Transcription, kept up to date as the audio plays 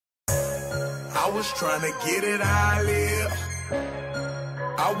I was trying to get it how I live.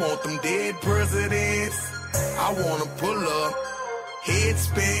 I want them dead presidents. I want to pull up, head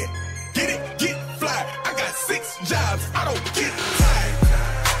spin, get fly. I got 6 jobs, I don't get tired.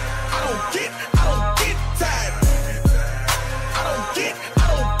 I don't get tired. I don't get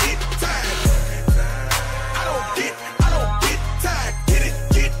tired. I don't get tired.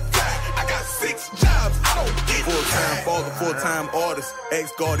 Get fly. I got 6 jobs, I don't get full-time father, full-time artist.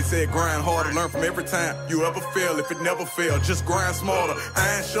 Ex-guard, he said grind harder, learn from every time you ever fail. If it never failed, just grind smarter.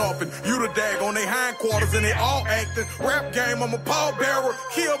 Iron sharpened, you the dag on their hindquarters and they all acting. Rap game, I'm a pallbearer.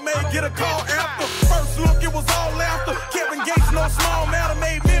 Kill may get a call after. First look, it was all laughter. Kevin Gates, no small matter.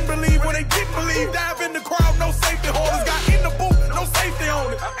 Made men believe when they didn't believe. Dive in the crowd, no safety holders. Got in the booth, no safety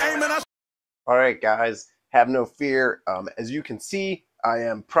on it. Aiming, All right, guys, have no fear. As you can see, I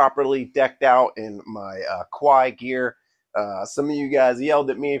am properly decked out in my Quai gear. Some of you guys yelled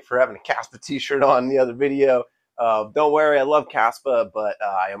at me for having a Caspa t-shirt on the other video. Don't worry, I love Caspa, but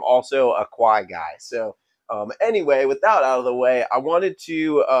I am also a Quai guy. So anyway, with that out of the way, I wanted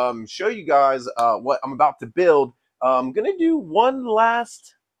to show you guys what I'm about to build. I'm going to do one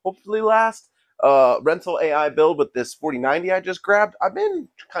last, hopefully last, rental AI build with this 4090 I just grabbed. I've been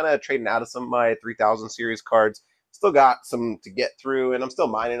kind of trading out of some of my 3000 series cards. Still got some to get through, and I'm still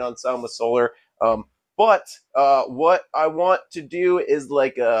mining on some with solar. But what I want to do is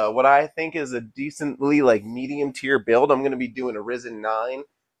like what I think is a decently like medium tier build. I'm going to be doing a Ryzen 9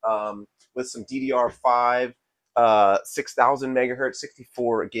 with some DDR5, 6000 megahertz,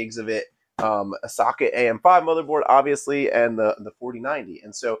 64 gigs of it, a socket AM5 motherboard, obviously, and the 4090.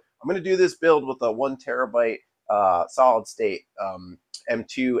 And so I'm going to do this build with a 1 terabyte solid state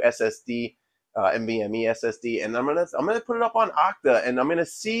M2 SSD. NVMe SSD, and I'm gonna put it up on Octa, and I'm gonna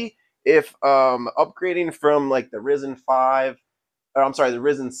see if upgrading from like the Ryzen 5, or I'm sorry, the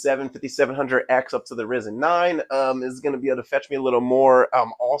Ryzen 7 5700X up to the Ryzen 9 is gonna be able to fetch me a little more.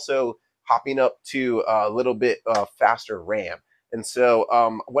 Also hopping up to a little bit faster RAM. And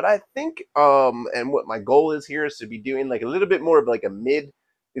so what I think and what my goal is here is to be doing like a little bit more of like a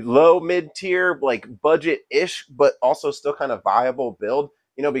low mid tier, like budget-ish, but also still kind of viable build.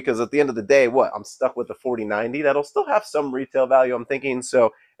 You know, because at the end of the day, I'm stuck with the 4090. That'll still have some retail value, I'm thinking.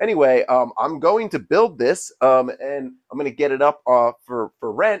 So anyway, I'm going to build this, and I'm going to get it up for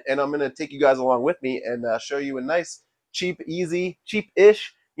rent, and I'm going to take you guys along with me and show you a nice, cheap, easy,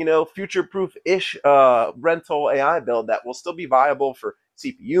 cheap-ish, you know, future-proof-ish rental AI build that will still be viable for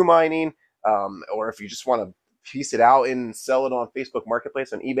CPU mining, or if you just want to piece it out and sell it on Facebook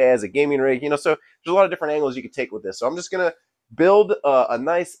Marketplace, on eBay as a gaming rig. You know, so there's a lot of different angles you could take with this. So I'm just going to build a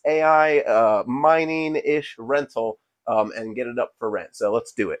nice AI mining-ish rental and get it up for rent. So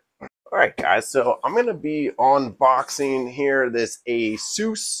let's do it. All right, guys. So I'm going to be unboxing here this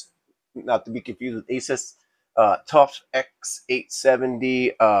ASUS, not to be confused with ASUS, TUF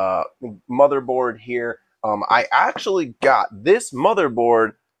X870 motherboard here. I actually got this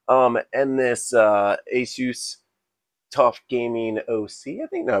motherboard and this ASUS TUF Gaming OC, I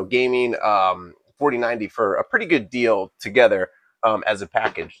think, no, Gaming 4090 for a pretty good deal together as a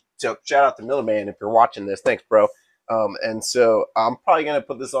package. So shout out to Millerman if you're watching this. Thanks, bro. And so I'm probably going to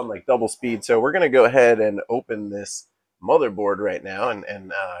put this on like double speed. So we're going to go ahead and open this motherboard right now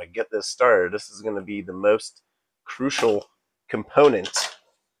and get this started. This is going to be the most crucial component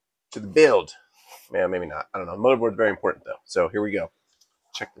to the build. Man, maybe not. I don't know. Motherboard's very important though. So here we go.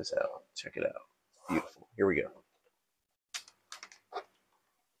 Check this out. Check it out. Beautiful. Here we go.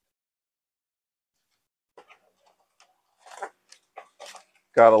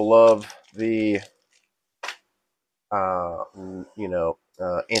 Gotta love the,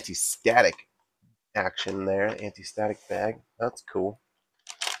 anti-static action there. Anti-static bag. That's cool.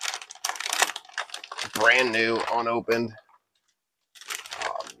 Brand new, unopened.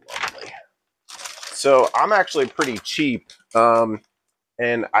 Oh, lovely. So I'm actually pretty cheap,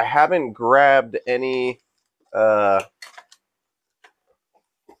 and I haven't grabbed any,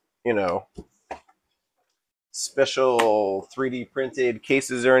 special 3D printed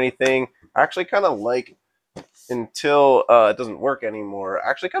cases or anything. I actually kind of like, until it doesn't work anymore, I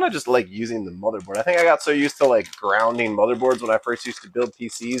actually kind of just like using the motherboard. I think I got so used to like grounding motherboards when I first used to build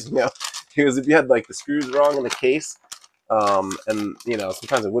PCs, because if you had like the screws wrong in the case, and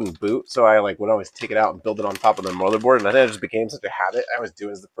sometimes it wouldn't boot, so I like would always take it out and build it on top of the motherboard, and I think it just became such a habit. I always do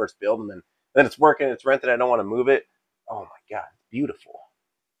it as the first build, and then it's working, it's rented, I don't want to move it. Oh my god, it's beautiful.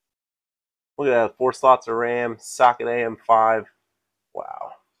 Look at that, 4 slots of RAM, socket AM5.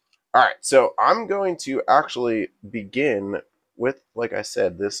 Wow. All right, so I'm going to actually begin with, like I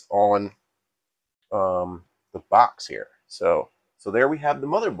said, this on the box here. So there we have the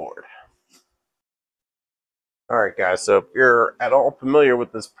motherboard. All right, guys, so if you're at all familiar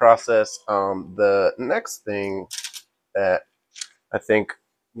with this process, the next thing that I think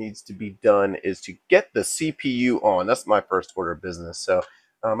needs to be done is to get the CPU on. That's my first order of business. So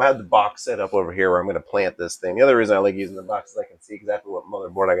I have the box set up over here where I'm going to plant this thing. The other reason I like using the box is I can see exactly what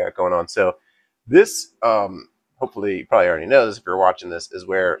motherboard I got going on. So this, hopefully you probably already know this if you're watching this, is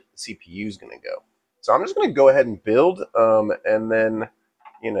where the CPU is going to go. So I'm just going to go ahead and build, and then,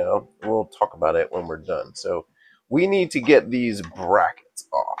 you know, we'll talk about it when we're done. So we need to get these brackets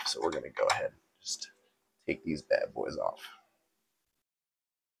off. So we're going to go ahead and just take these bad boys off.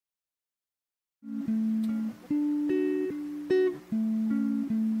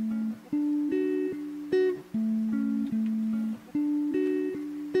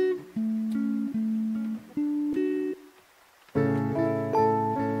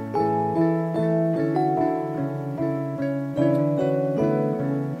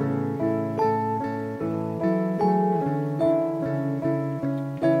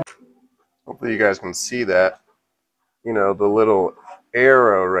 Hopefully you guys can see that, you know, the little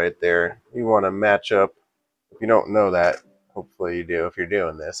arrow right there. You want to match up. If you don't know that, hopefully you do if you're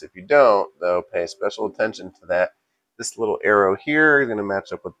doing this. If you don't, though, pay special attention to that. This little arrow here is going to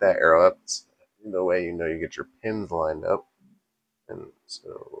match up with that arrow. That's the way you know you get your pins lined up. And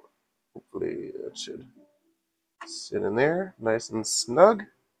so hopefully that should sit in there nice and snug.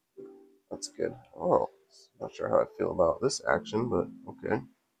 That's good. Oh, not sure how I feel about this action, but okay.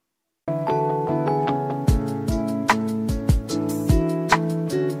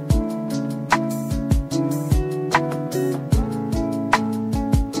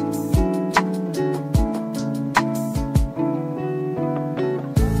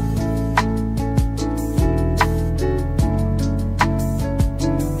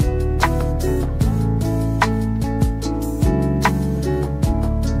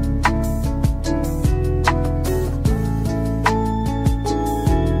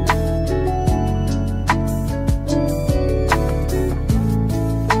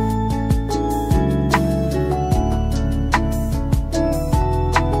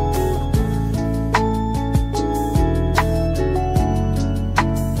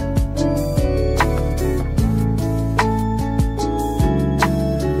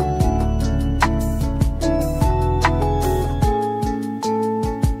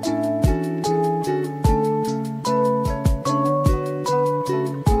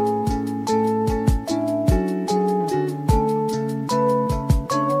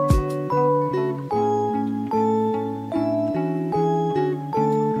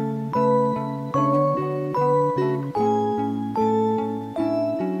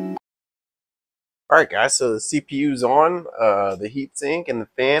 All right, guys, so the CPU's on, the heatsink and the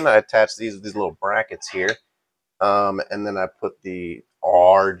fan. I attached these with these little brackets here. And then I put the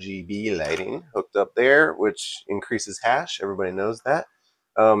RGB lighting hooked up there, which increases hash. Everybody knows that.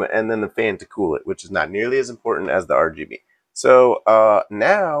 And then the fan to cool it, which is not nearly as important as the RGB. So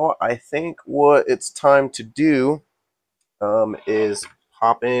now I think what it's time to do is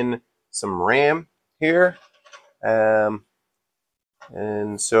pop in some RAM here.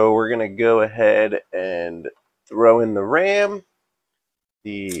 And so we're going to go ahead and throw in the RAM,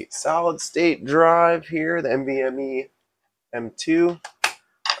 the solid state drive here, the NVMe M2,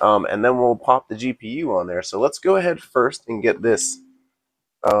 and then we'll pop the GPU on there. So let's go ahead first and get this,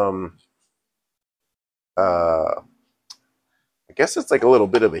 I guess it's like a little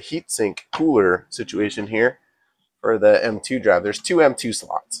bit of a heatsink cooler situation here for the M2 drive. There's two M2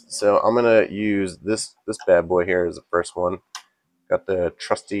 slots. So I'm going to use this bad boy here as the first one. Got the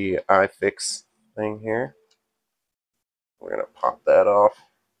trusty iFix thing here. We're going to pop that off,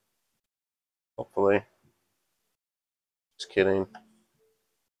 hopefully. Just kidding.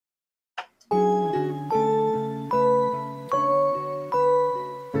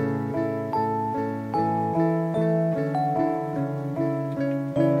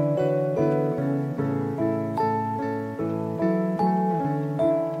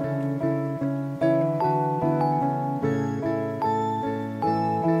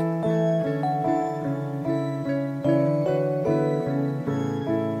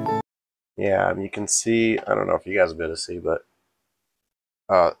 Yeah, you can see, I don't know if you guys will be able to see, but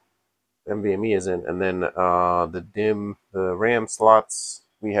NVMe is in, and then the RAM slots,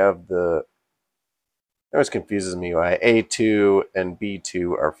 we have it always confuses me why A2 and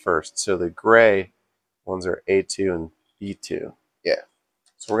B2 are first. So the gray ones are A2 and B2. Yeah.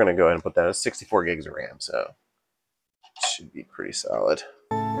 So we're going to go ahead and put that as 64 gigs of RAM, so it should be pretty solid.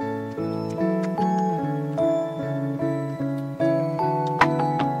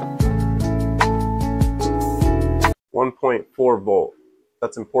 1.4 volt.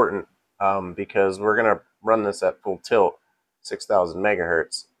 That's important because we're going to run this at full tilt, 6,000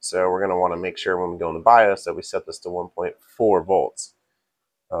 megahertz. So we're going to want to make sure when we go in the BIOS that we set this to 1.4 volts.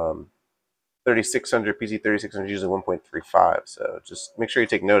 3600 PC 3600 is usually 1.35. So just make sure you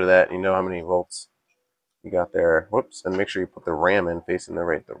take note of that. And you know how many volts you got there. Whoops, and make sure you put the RAM in facing the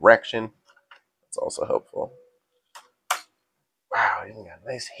right direction. That's also helpful. Wow, you got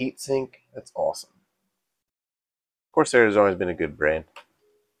a nice heat sink. That's awesome. Corsair has always been a good brand.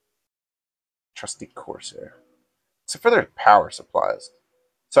 Trusty Corsair. Except for their power supplies.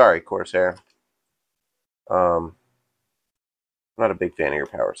 Sorry, Corsair. I'm not a big fan of your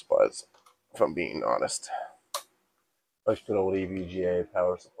power supplies, if I'm being honest. I like good old EVGA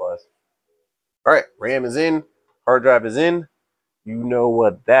power supplies. Alright, RAM is in. Hard drive is in. You know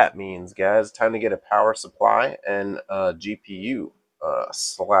what that means, guys. Time to get a power supply and a GPU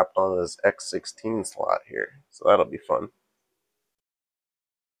slapped on this X16 slot here. So that'll be fun.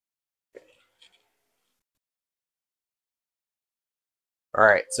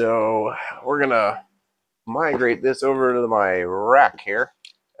 Alright, so we're going to migrate this over to my rack here.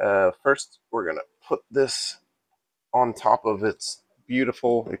 First, we're going to put this on top of its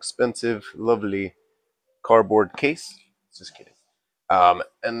beautiful, expensive, lovely cardboard case. Just kidding.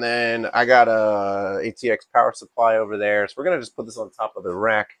 And then I got a ATX power supply over there. So we're going to just put this on top of the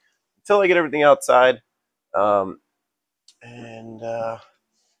rack until I get everything outside.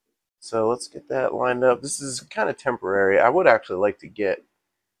 So let's get that lined up. This is kind of temporary. I would actually like to get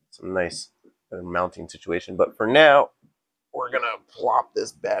some nice mounting situation. But for now, we're going to plop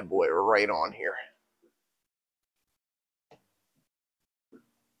this bad boy right on here.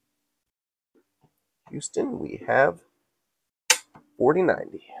 Houston, we have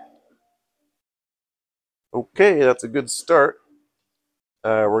 4090. Okay, that's a good start.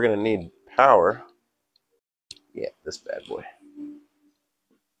 We're going to need power. Yeah, this bad boy.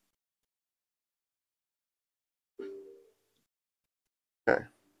 Okay.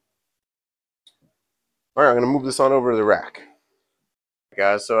 All right, I'm going to move this on over to the rack.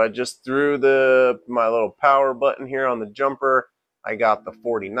 Guys, so I just threw my little power button here on the jumper. I got the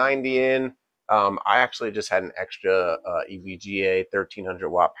 4090 in. I actually just had an extra EVGA 1300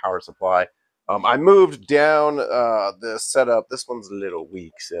 watt power supply. I moved down the setup. This one's a little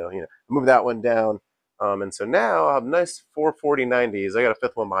weak, so I moved that one down. And so now I have nice 4 4090s. I got a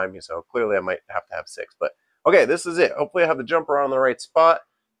fifth one behind me, so clearly I might have to have 6. But okay, this is it. Hopefully I have the jumper on the right spot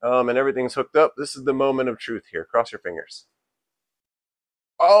and everything's hooked up. This is the moment of truth here. Cross your fingers.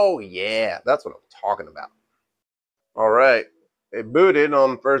 Oh yeah, that's what I'm talking about. All right, it booted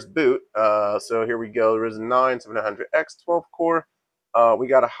on first boot. So here we go. Ryzen 9 7900X 12 core. We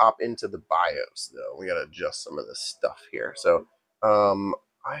got to hop into the BIOS though. We got to adjust some of this stuff here. So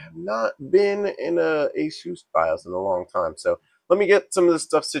I have not been in a ASUS BIOS in a long time. So let me get some of this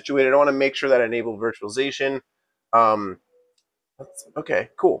stuff situated. I want to make sure that I enable virtualization. Okay,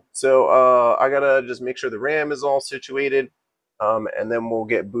 cool. So I gotta just make sure the RAM is all situated, and then we'll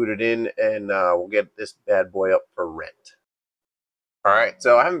get booted in and we'll get this bad boy up for rent. All right,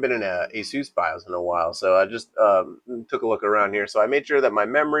 so I haven't been in a ASUS BIOS in a while, so I just took a look around here. So I made sure that my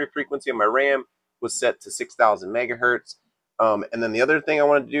memory frequency on my RAM was set to 6,000 megahertz. And then the other thing I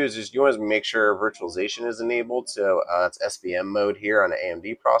wanted to do is just you want to make sure virtualization is enabled. So that's SVM mode here on an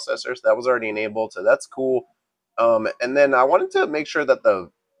AMD processor. So that was already enabled, so that's cool. And then I wanted to make sure that the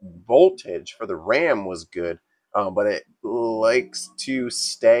voltage for the RAM was good, but it likes to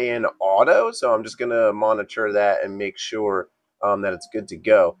stay in auto. So I'm just going to monitor that and make sure that it's good to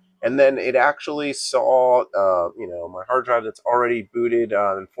go. And then it actually saw, my hard drive that's already booted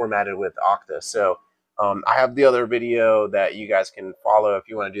and formatted with Octa. So I have the other video that you guys can follow if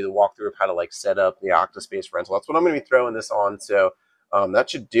you want to do the walkthrough of how to set up the Octa space rental. That's what I'm going to be throwing this on. So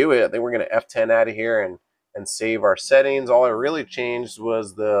that should do it. I think we're going to F10 out of here and save our settings. All I really changed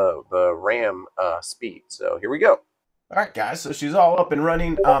was the RAM speed. So here we go. All right, guys, so she's all up and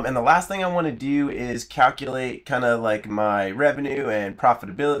running. And the last thing I want to do is calculate kind of my revenue and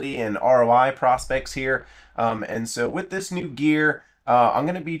profitability and ROI prospects here. And so with this new gear, I'm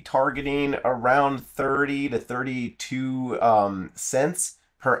going to be targeting around 30 to 32 cents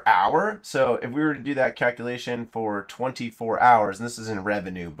per hour. So if we were to do that calculation for 24 hours, and this is in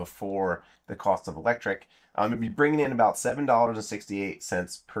revenue before the cost of electric, it'd be bringing in about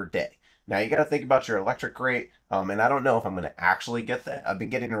 $7.68 per day. Now you got to think about your electric rate, and I don't know if I'm going to actually get that. I've been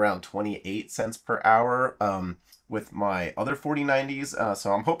getting around 28 cents per hour with my other 4090s,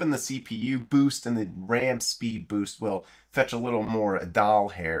 so I'm hoping the CPU boost and the RAM speed boost will fetch a little more doll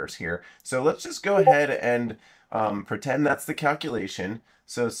hairs here. So let's just go ahead and pretend that's the calculation.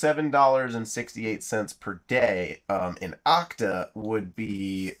 So $7.68 per day in Octa would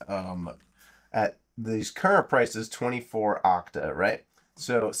be at these current prices, 24 Octa, right?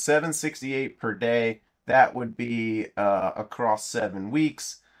 So 768 per day, that would be across 7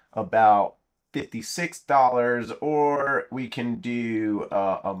 weeks, about $56, or we can do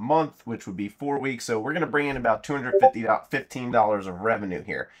a month, which would be 4 weeks. So we're going to bring in about $215 of revenue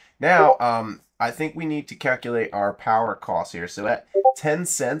here. Now, I think we need to calculate our power costs here. So at 10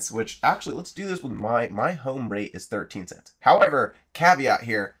 cents, which actually, let's do this with my home rate is 13 cents. However, caveat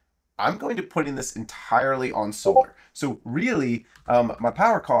here, I'm going to put in this entirely on solar. So really, my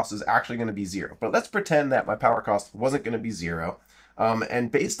power cost is actually going to be 0. But let's pretend that my power cost wasn't going to be 0.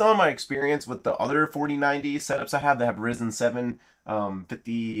 And based on my experience with the other 4090 setups I have that have Ryzen 7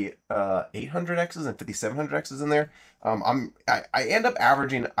 5800Xs and 5700Xs in there, I end up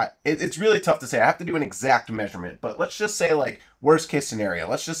averaging, it's really tough to say. I have to do an exact measurement, but let's just say, like, worst case scenario,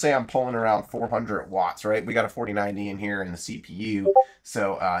 let's just say I'm pulling around 400 watts, right? We got a 4090 in here and the CPU.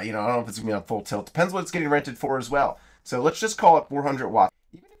 So, you know, I don't know if it's gonna be on full tilt. Depends what it's getting rented for as well. So let's just call it 400 watts.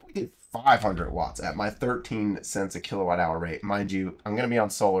 Even if we did 500 watts at my 13 cents a kilowatt hour rate, mind you, I'm going to be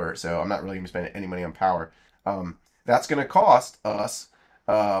on solar, so I'm not really going to spend any money on power. That's going to cost us,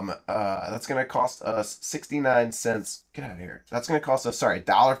 69 cents. Get out of here. That's going to cost us, sorry,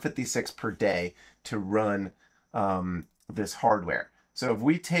 $1.56 per day to run this hardware. So if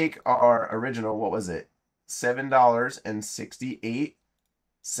we take our original, what was it? $7.68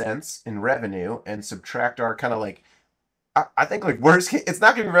 in revenue and subtract our kind of like, I think like worst case, it's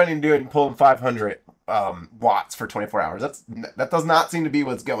not going to be running and pulling 500 watts for 24 hours. That does not seem to be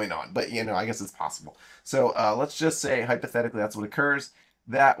what's going on, but you know, I guess it's possible. So let's just say hypothetically that's what occurs.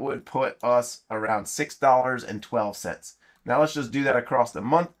 That would put us around $6.12. Now let's just do that across the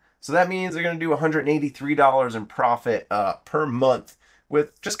month. So that means they're going to do $183 in profit per month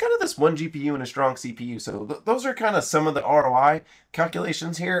with just kind of this one GPU and a strong CPU. So those are kind of some of the ROI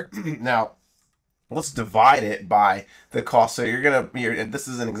calculations here. Now, let's divide it by the cost. So this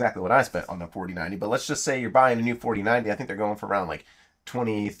isn't exactly what I spent on the 4090, but let's just say you're buying a new 4090. I think they're going for around like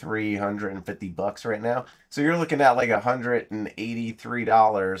 $2,350 right now. So you're looking at like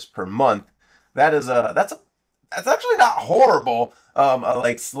 $183 per month. That's actually not horrible.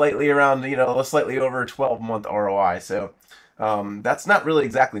 Like slightly around, you know, slightly over 12-month ROI. So that's not really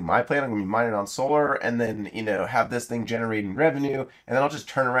exactly my plan. I'm going to be mining on solar and then, you know, have this thing generating revenue. And then I'll just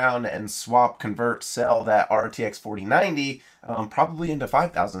turn around and swap, convert, sell that RTX 4090 probably into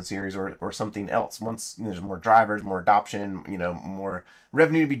 5000 series or something else. Once there's more drivers, more adoption, you know, more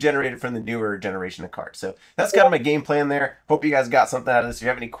revenue to be generated from the newer generation of cards. So that's kind of my game plan there. Hope you guys got something out of this. If you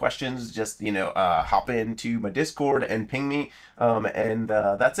have any questions, just, you know, hop into my Discord and ping me.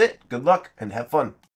 That's it. Good luck and have fun.